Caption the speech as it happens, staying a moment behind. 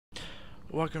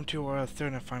Welcome to our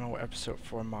third and final episode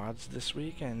for mods this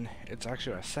week, and it's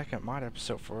actually our second mod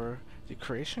episode for the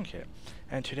creation kit.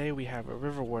 And today we have a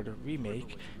Riverwood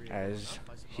remake, as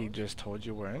he just told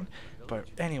you we're in. But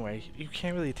anyway, you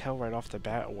can't really tell right off the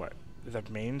bat what the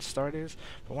main start is,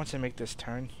 but once I make this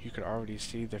turn, you could already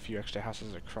see the few extra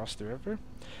houses across the river.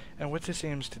 And what this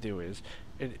aims to do is,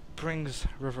 it brings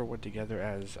Riverwood together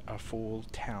as a full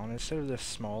town instead of this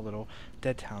small little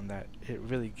dead town that it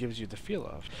really gives you the feel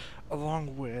of.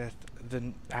 Along with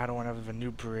the add-on of a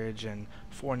new bridge and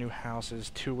 4 new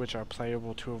houses, 2 which are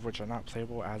playable, 2 of which are not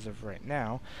playable as of right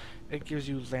now, it gives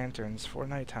you lanterns for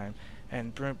nighttime,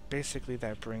 and basically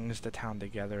that brings the town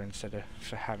together instead of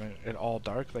having it all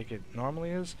dark like it normally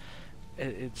is.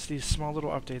 It's these small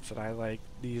little updates that I like,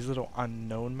 these little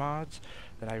unknown mods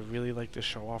that I really like to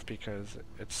show off, because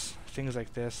it's things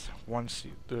like this. Once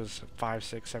there's 5,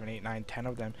 6, 7, 8, 9, 10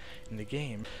 of them in the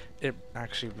game, it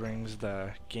actually brings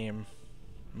the game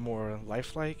more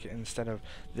lifelike instead of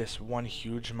this one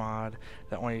huge mod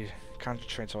that only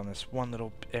concentrates on this one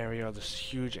little area or this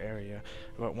huge area.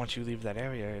 But once you leave that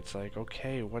area, it's like,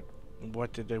 okay,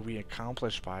 what did we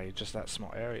accomplish by just that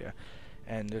small area?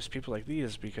 And there's people like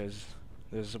these, because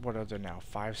there's, what are there now,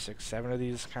 5, 6, 7 of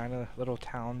these kind of little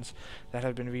towns that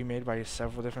have been remade by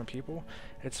several different people.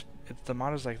 It's the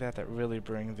modders like that that really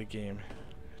bring the game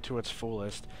to its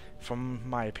fullest, from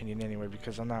my opinion anyway,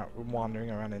 because I'm not wandering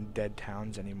around in dead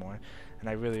towns anymore, and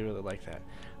I really like that.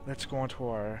 Let's go on to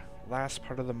our last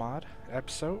part of the mod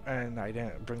episode, and I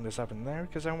didn't bring this up in there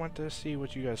because I want to see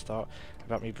what you guys thought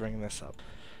about me bringing this up.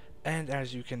 And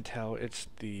as you can tell, it's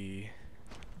the...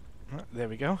 there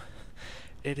we go.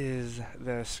 It is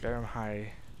the Skyrim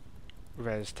high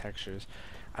res textures.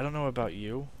 I don't know about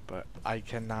you, but I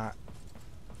cannot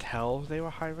tell they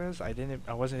were high res. I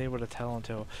wasn't able to tell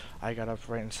until I got up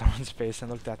right in someone's face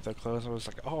and looked at the clothes and was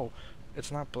like, oh,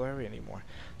 it's not blurry anymore.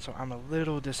 So I'm a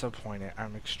little disappointed.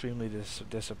 I'm extremely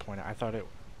disappointed. I thought it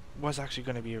was actually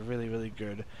going to be a really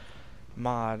good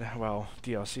mod, well,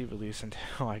 DLC release,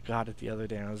 until I got it the other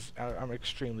day, and I'm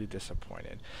extremely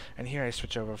disappointed. And here I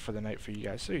switch over for the night for you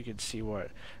guys so you can see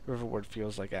what Riverwood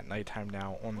feels like at nighttime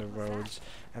now on the roads.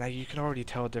 And you can already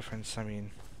tell a difference. I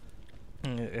mean,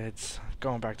 it's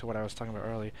going back to what I was talking about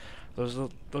earlier. Those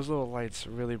little lights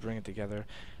really bring it together.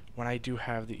 When I do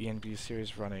have the ENB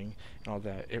series running and all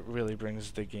that, it really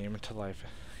brings the game to life.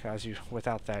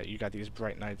 Without that, you got these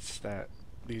bright nights that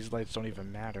these lights don't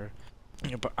even matter.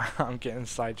 But I'm getting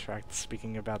sidetracked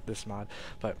speaking about this mod.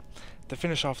 But to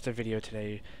finish off the video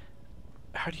today,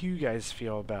 how do you guys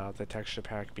feel about the texture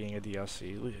pack being a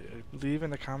DLC? Leave in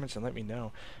the comments and let me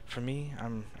know. For me,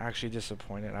 I'm actually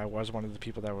disappointed. I was one of the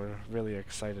people that were really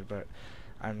excited, but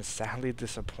I'm sadly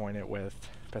disappointed with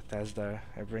Bethesda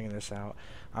at bringing this out.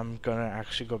 I'm gonna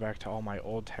actually go back to all my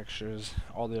old textures,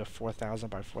 all the 4000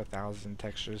 by 4000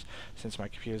 textures, since my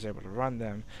computer is able to run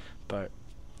them. But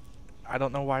I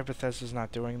don't know why Bethesda's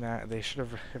not doing that. They should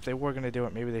have, if they were gonna do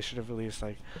it, maybe they should have released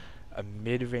like a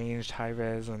mid-range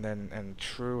high-res and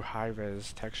true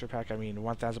high-res texture pack. I mean,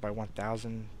 1000 by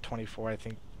 1024, I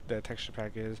think the texture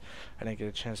pack is. I didn't get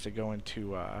a chance to go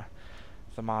into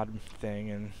the mod thing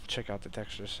and check out the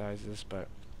texture sizes, but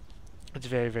it's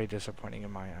very disappointing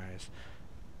in my eyes.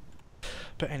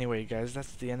 But anyway, guys,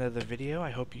 that's the end of the video.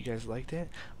 I hope you guys liked it.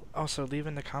 Also, leave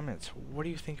in the comments, what do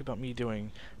you think about me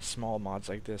doing small mods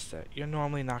like this that you're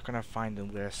normally not going to find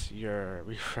unless you're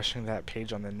refreshing that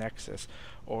page on the Nexus,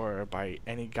 or by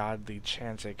any godly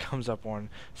chance it comes up on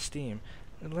Steam?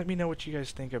 And let me know what you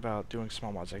guys think about doing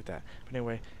small mods like that. But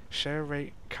anyway, share,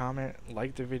 rate, comment,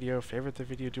 like the video, favorite the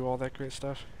video, do all that great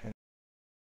stuff. And